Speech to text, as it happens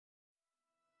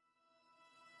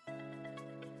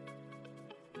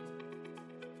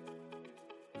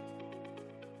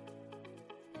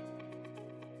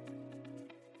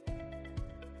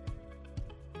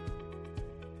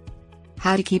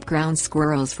How to keep ground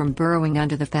squirrels from burrowing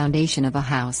under the foundation of a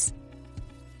house.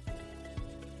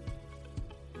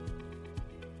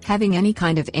 Having any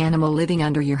kind of animal living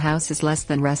under your house is less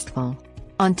than restful.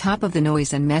 On top of the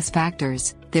noise and mess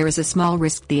factors, there is a small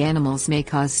risk the animals may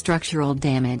cause structural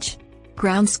damage.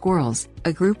 Ground squirrels,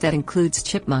 a group that includes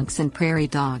chipmunks and prairie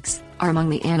dogs, are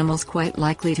among the animals quite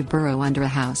likely to burrow under a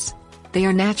house. They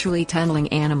are naturally tunneling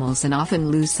animals and often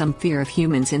lose some fear of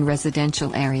humans in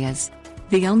residential areas.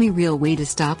 The only real way to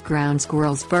stop ground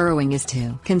squirrels burrowing is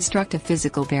to construct a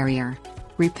physical barrier.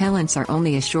 Repellents are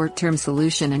only a short-term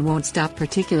solution and won't stop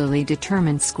particularly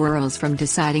determined squirrels from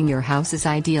deciding your house is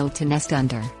ideal to nest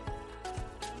under.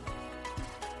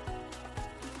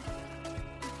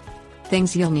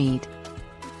 Things you'll need: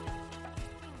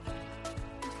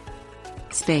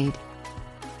 spade,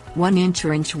 1-inch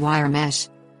or inch wire mesh,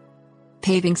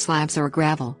 paving slabs or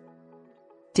gravel.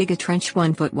 Dig a trench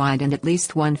 1 foot wide and at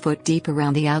least 1 foot deep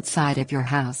around the outside of your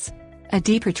house. A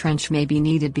deeper trench may be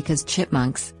needed because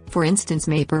chipmunks, for instance,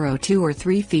 may burrow 2 or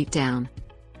 3 feet down.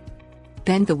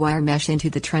 Bend the wire mesh into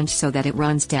the trench so that it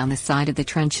runs down the side of the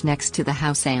trench next to the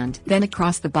house and then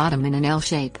across the bottom in an L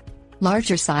shape.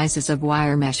 Larger sizes of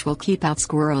wire mesh will keep out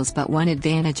squirrels, but one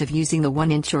advantage of using the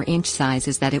 1-inch or inch size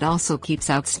is that it also keeps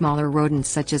out smaller rodents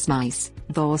such as mice,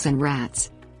 voles and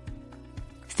rats.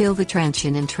 Fill the trench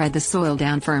in and tread the soil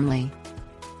down firmly.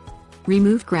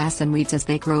 Remove grass and weeds as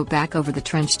they grow back over the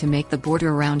trench to make the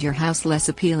border around your house less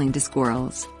appealing to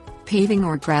squirrels. Paving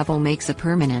or gravel makes a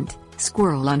permanent,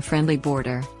 squirrel-unfriendly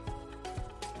border.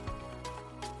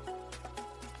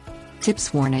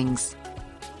 Tips: warnings.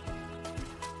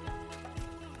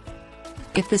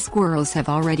 If the squirrels have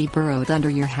already burrowed under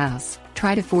your house,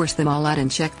 try to force them all out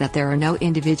and check that there are no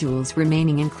individuals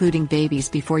remaining, including babies,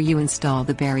 before you install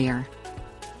the barrier.